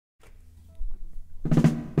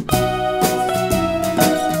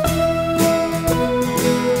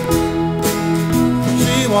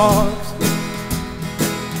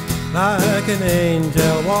an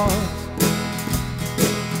angel walks.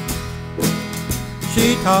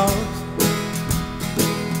 She talks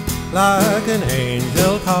like an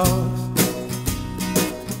angel talks,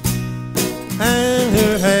 and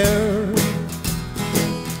her hair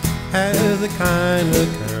has a kind of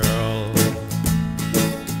curl.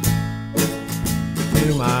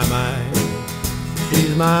 To my mind,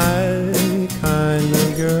 she's my kind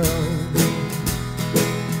of girl.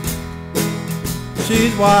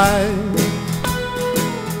 She's white,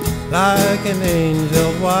 like an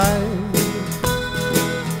angel's white,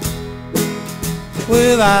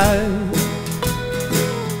 with eyes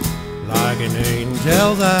like an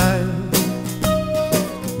angel's eyes,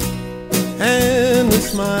 and a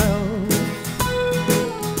smile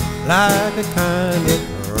like a kind of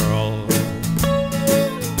pearl.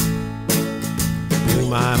 To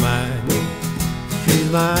my mind, she's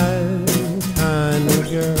my kind of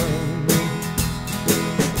girl.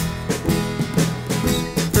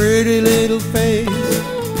 Pretty little face,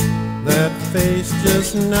 that face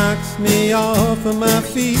just knocks me off of my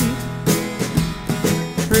feet.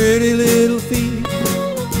 Pretty little feet,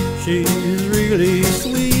 she's really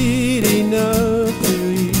sweet enough to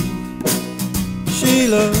eat. She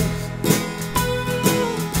looks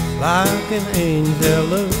like an angel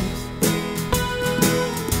looks.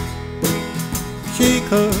 She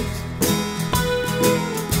cooks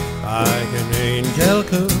like an angel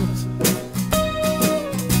cooks,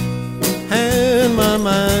 and my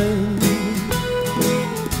mind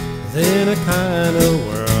is in a kind of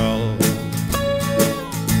whirl.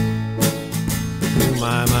 To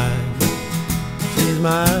my mind, she's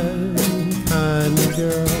my kind of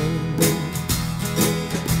girl.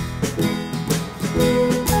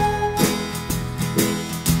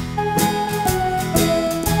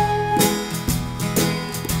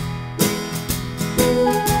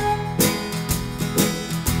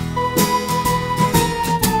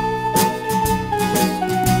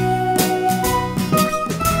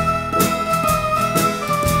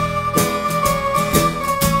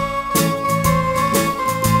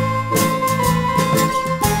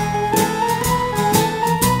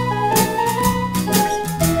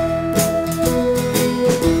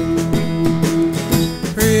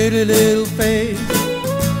 Pretty little face,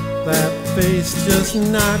 that face just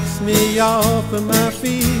knocks me off of my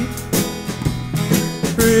feet.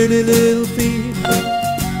 Pretty little feet,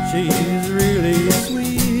 she's really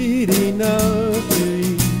sweet enough